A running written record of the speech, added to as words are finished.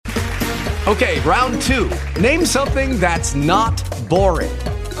Okay, round two. Name something that's not boring.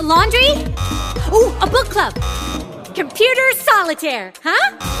 A laundry? Ooh, a book club. Computer solitaire,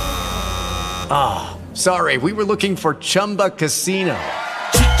 huh? Ah, sorry, we were looking for Chumba Casino.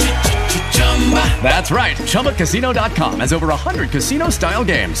 That's right, ChumbaCasino.com has over 100 casino-style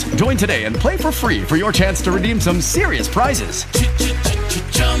games. Join today and play for free for your chance to redeem some serious prizes.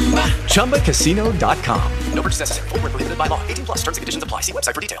 ChumbaCasino.com. No purchase necessary. Void where prohibited by law. 18+ terms and conditions apply. See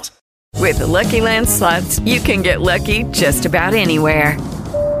website for details. With the Lucky Land Slots, you can get lucky just about anywhere.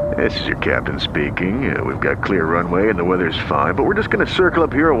 This is your captain speaking. We've got clear runway and the weather's fine, but we're just going to circle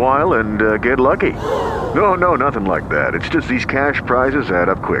up here a while and get lucky. No, nothing like that. It's just these cash prizes add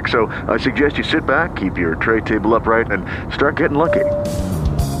up quick. So I suggest you sit back, keep your tray table upright, and start getting lucky.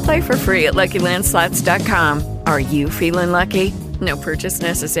 Play for free at LuckyLandSlots.com. Are you feeling lucky? No purchase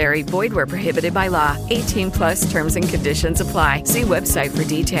necessary. Void where prohibited by law. 18+ terms and conditions apply. See website for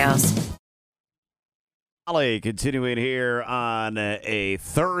details. Continuing here on a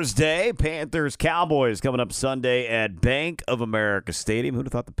Thursday. Panthers Cowboys coming up Sunday at Bank of America Stadium. Who'd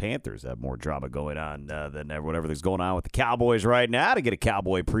have thought the Panthers have more drama going on than whatever's going on with the Cowboys right now? To get a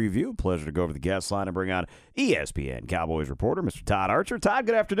Cowboy preview, pleasure to go over the guest line and bring on ESPN Cowboys reporter Mr. Todd Archer. Todd,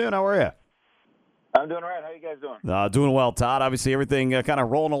 good afternoon. How are you? I'm doing all right. How you guys doing? Doing well, Todd. Obviously, everything kind of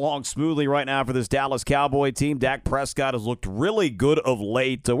rolling along smoothly right now for this Dallas Cowboy team. Dak Prescott has looked really good of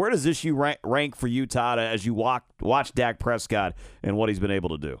late. Where does this issue rank for you, Todd, as you watch Dak Prescott and what he's been able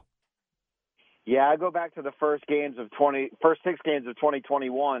to do? Yeah, I go back to the first 6 games of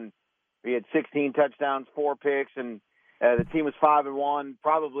 2021. We had 16 touchdowns, 4 picks, and the team was 5-1,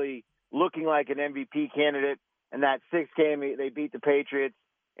 probably looking like an MVP candidate. And that 6th game, they beat the Patriots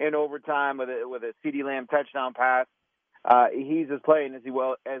in overtime with a CeeDee Lamb touchdown pass. He's just playing as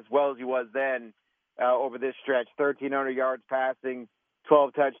well as he was then over this stretch. 1,300 yards passing,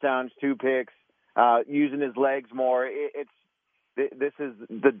 12 touchdowns, 2 picks, using his legs more. This is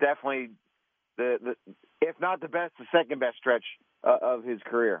definitely the if not the best, the second best stretch of his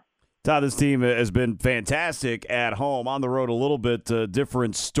career. Todd, this team has been fantastic at home. On the road, a little bit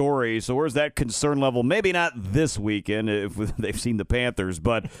different story. So where's that concern level? Maybe not this weekend if they've seen the Panthers,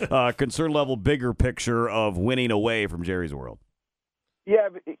 but concern level, bigger picture of winning away from Jerry's World. Yeah,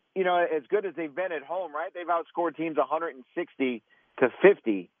 as good as they've been at home, right? They've outscored teams 160-50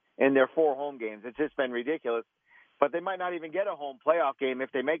 in their 4 home games. It's just been ridiculous. But they might not even get a home playoff game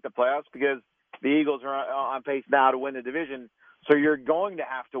if they make the playoffs because the Eagles are on pace now to win the division. So you're going to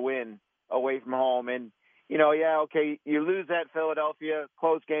have to win away from home. And, you lose that Philadelphia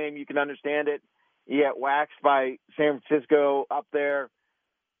close game. You can understand it. You get waxed by San Francisco up there.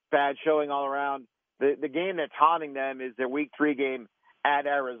 Bad showing all around. The game that's haunting them is their Week 3 game at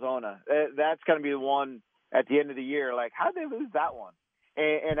Arizona. That's going to be the one at the end of the year. Like, how did they lose that one?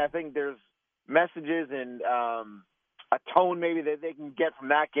 And I think there's messages and a tone maybe that they can get from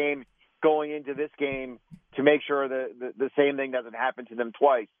that game going into this game to make sure the same thing doesn't happen to them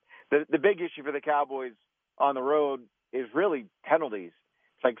twice. The big issue for the Cowboys on the road is really penalties.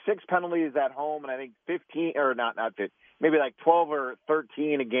 It's like 6 penalties at home, and I think 15 or not 15, maybe like 12 or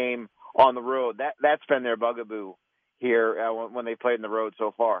 13 a game on the road. That's been their bugaboo here when they played in the road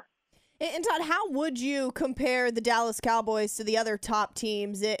so far. And Todd, how would you compare the Dallas Cowboys to the other top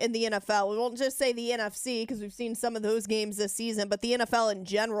teams in the NFL? We won't just say the NFC because we've seen some of those games this season, but the NFL in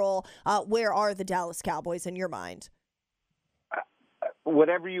general, where are the Dallas Cowboys in your mind?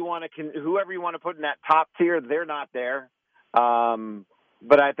 Whoever you want to put in that top tier, they're not there.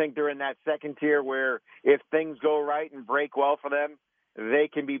 But I think they're in that second tier where if things go right and break well for them, they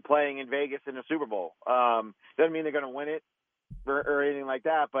can be playing in Vegas in the Super Bowl. Doesn't mean they're going to win it or anything like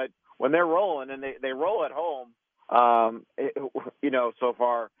that, but when they're rolling, and they roll at home, so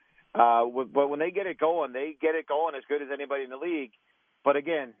far. But when they get it going as good as anybody in the league. But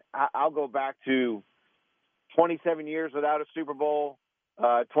again, I'll go back to 27 years without a Super Bowl,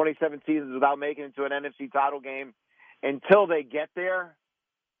 27 seasons without making it to an NFC title game. Until they get there,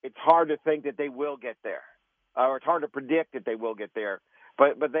 it's hard to think that they will get there, or it's hard to predict that they will get there.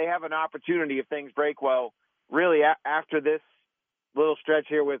 But they have an opportunity if things break well. Really, after this little stretch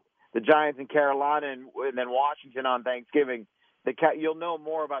here with the Giants in Carolina and then Washington on Thanksgiving, you'll know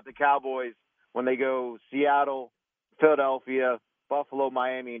more about the Cowboys when they go Seattle, Philadelphia, Buffalo,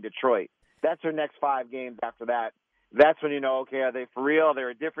 Miami, and Detroit. That's their next 5 games after that. That's when you know, okay, are they for real? They're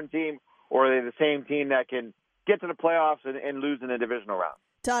a different team, or are they the same team that can get to the playoffs and lose in the divisional round?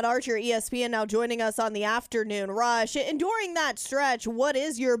 Todd Archer, ESPN, now joining us on the afternoon rush. And during that stretch, what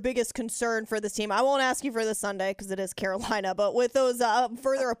is your biggest concern for this team? I won't ask you for this Sunday because it is Carolina, but with those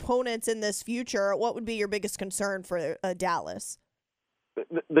further opponents in this future, what would be your biggest concern for Dallas?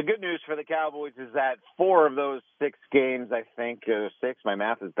 the good news for the Cowboys is that 4 of those 6 games, I think, 6, my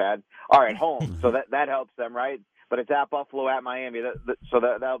math is bad, are at home. So that helps them, right? But it's at Buffalo, at Miami, so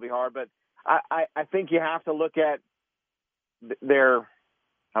that'll be hard. But I think you have to look at their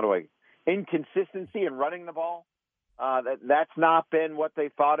inconsistency in running the ball. That's not been what they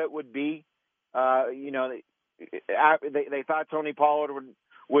thought it would be. They thought Tony Pollard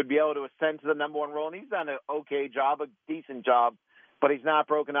would be able to ascend to the number 1 role, and he's done an okay job, a decent job, but he's not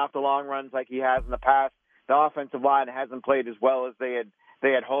broken off the long runs like he has in the past. The offensive line hasn't played as well as they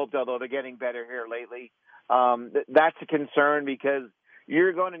had hoped, although they're getting better here lately. That's a concern because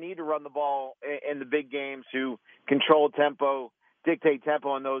you're going to need to run the ball in the big games to control tempo, dictate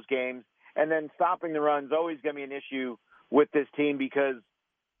tempo in those games. And then stopping the run is always going to be an issue with this team because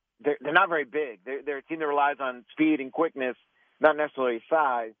they're not very big. They're a team that relies on speed and quickness, not necessarily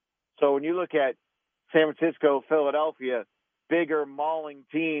size. So when you look at San Francisco, Philadelphia, bigger, mauling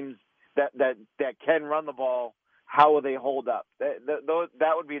teams that can run the ball, how will they hold up?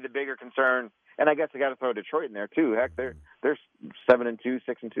 That would be the bigger concern. And I guess I got to throw Detroit in there too. Heck, they're 7-2,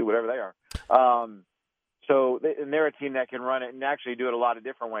 6-2, whatever they are. And they're a team that can run it and actually do it a lot of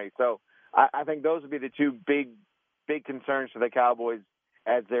different ways. So I think those would be the 2 big concerns for the Cowboys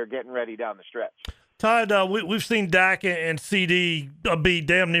as they're getting ready down the stretch. Todd, we've seen Dak and CD be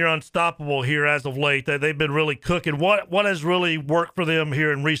damn near unstoppable here as of late. They've been really cooking. What has really worked for them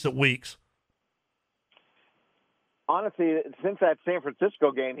here in recent weeks? Honestly, since that San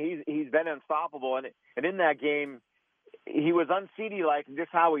Francisco game, he's been unstoppable, and in that game, he was un-CD-like, just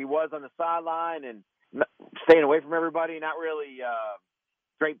how he was on the sideline and staying away from everybody, not really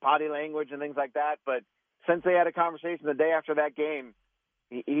great body language and things like that. But since they had a conversation the day after that game,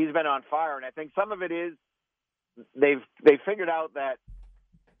 he's been on fire, and I think some of it is they've figured out that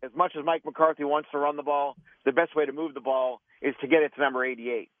as much as Mike McCarthy wants to run the ball, the best way to move the ball is to get it to number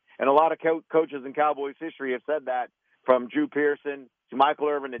 88. And a lot of coaches in Cowboys history have said that, from Drew Pearson to Michael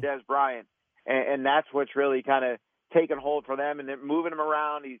Irvin to Des Bryant, and that's what's really kind of taken hold for them. And they're moving him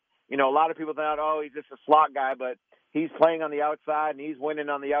around. A lot of people thought, oh, he's just a slot guy, but he's playing on the outside and he's winning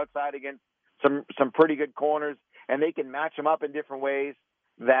on the outside against some pretty good corners, and they can match him up in different ways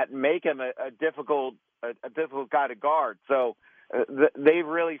that make him a difficult guy to guard. So they've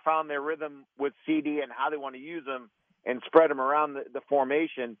really found their rhythm with CD and how they want to use him and spread him around the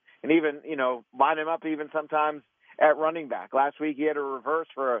formation, and even line him up even sometimes at running back. Last week he had a reverse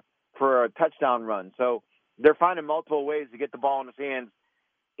for a touchdown run. So they're finding multiple ways to get the ball in his hands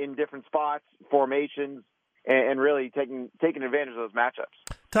in different spots, formations, and really taking advantage of those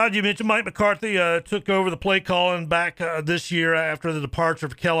matchups. Todd, you mentioned Mike McCarthy took over the play calling back this year after the departure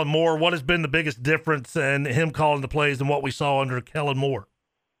of Kellen Moore. What has been the biggest difference in him calling the plays than what we saw under Kellen Moore?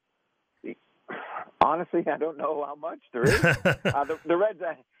 Honestly, I don't know how much there is. The Reds,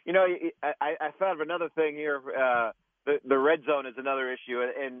 I thought of another thing here. The red zone is another issue.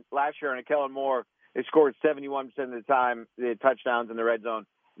 And last year under Kellen Moore, they scored 71% of the time, the touchdowns in the red zone.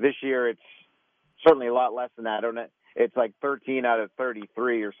 This year, it's certainly a lot less than that. It's like 13 out of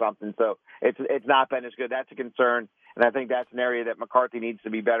 33 or something. So it's not been as good. That's a concern. And I think that's an area that McCarthy needs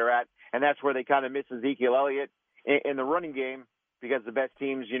to be better at. And that's where they kind of miss Ezekiel Elliott in the running game, because the best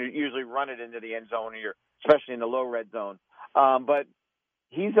teams usually run it into the end zone, especially in the low red zone. But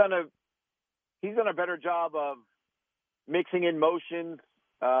he's done a better job of mixing in motions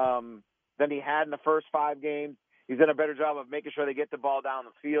than he had in the first 5 games. He's done a better job of making sure they get the ball down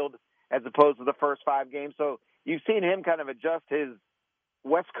the field as opposed to the first 5 games. So you've seen him kind of adjust his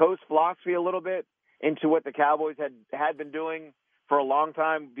West Coast philosophy a little bit into what the Cowboys had been doing for a long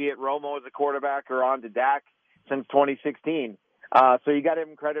time, be it Romo as a quarterback or on to Dak since 2016. So you got to give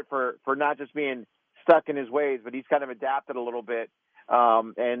him credit for not just being stuck in his ways, but he's kind of adapted a little bit,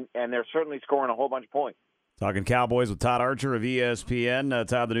 and they're certainly scoring a whole bunch of points. Talking Cowboys with Todd Archer of ESPN.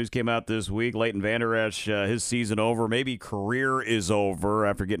 Todd, the news came out this week. Leighton Vander Esch, his season over. Maybe career is over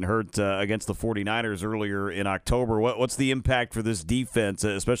after getting hurt against the 49ers earlier in October. What's the impact for this defense,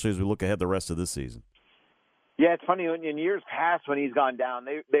 especially as we look ahead the rest of this season? Yeah, it's funny. In years past when he's gone down,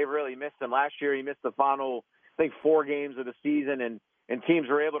 they've really missed him. Last year he missed the final, I think, 4 games of the season, and teams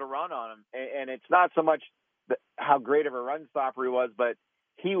were able to run on him. And it's not so much how great of a run stopper he was, but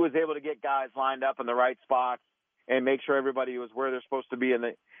he was able to get guys lined up in the right spots and make sure everybody was where they're supposed to be in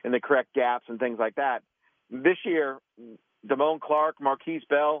the correct gaps and things like that. This year, Damone Clark, Marquise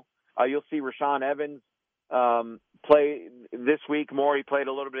Bell, you'll see Rashaan Evans play this week more. He played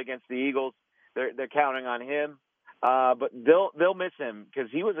a little bit against the Eagles. They're counting on him, but they'll miss him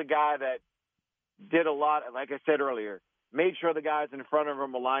because he was a guy that did a lot. Like I said earlier, made sure the guys in front of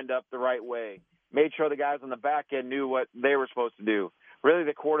him were lined up the right way. Made sure the guys on the back end knew what they were supposed to do. really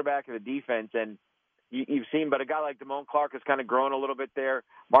the quarterback of the defense. And you've seen, but a guy like Damone Clark has kind of grown a little bit there.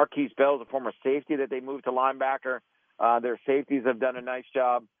 Marquise Bell is a former safety that they moved to linebacker. Their safeties have done a nice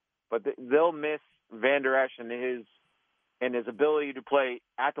job, but they'll miss Van Der Esch and his ability to play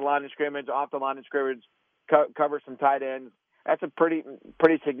at the line of scrimmage, off the line of scrimmage, cover some tight ends. That's a pretty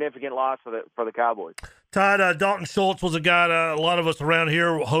significant loss for the Cowboys. Todd, Dalton Schultz was a guy a lot of us around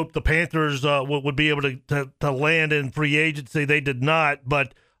here hoped the Panthers would be able to land in free agency. They did not,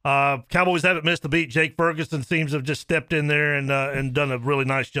 but Cowboys haven't missed a beat. Jake Ferguson seems to have just stepped in there and done a really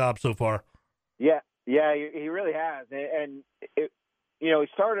nice job so far. Yeah, he really has. And he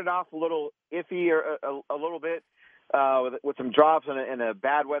started off a little iffy or a little bit with some drops in a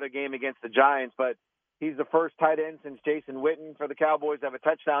bad weather game against the Giants, but he's the first tight end since Jason Witten for the Cowboys to have a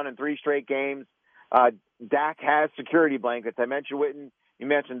touchdown in 3 straight games. Dak has security blankets. I mentioned Witten. You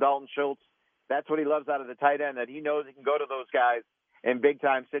mentioned Dalton Schultz. That's what he loves out of the tight end, that he knows he can go to those guys in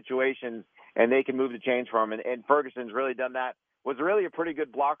big-time situations, and they can move the chains for him. And Ferguson's really done that. Was really a pretty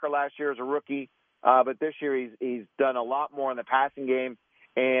good blocker last year as a rookie, but this year he's done a lot more in the passing game.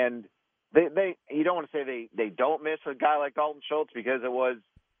 And you don't want to say they don't miss a guy like Dalton Schultz because it was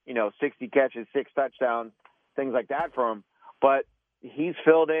 60 catches, 6 touchdowns, things like that for him. But he's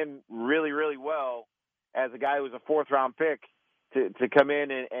filled in really, really well as a guy who was a 4th-round pick to come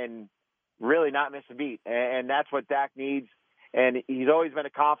in and really not miss a beat. And that's what Dak needs. And he's always been a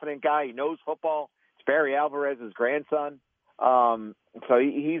confident guy. He knows football. It's Barry Alvarez's grandson. So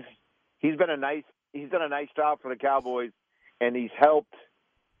he's done a nice job for the Cowboys, and he's helped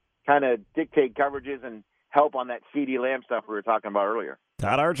kind of dictate coverages and help on that CeeDee Lamb stuff we were talking about earlier.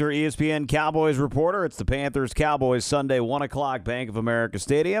 Todd Archer, ESPN Cowboys reporter. It's the Panthers-Cowboys Sunday, 1 o'clock, Bank of America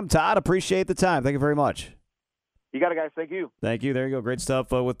Stadium. Todd, appreciate the time. Thank you very much. You got it, guys. Thank you. Thank you. There you go. Great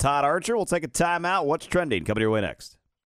stuff with Todd Archer. We'll take a timeout. What's trending? Coming your way next.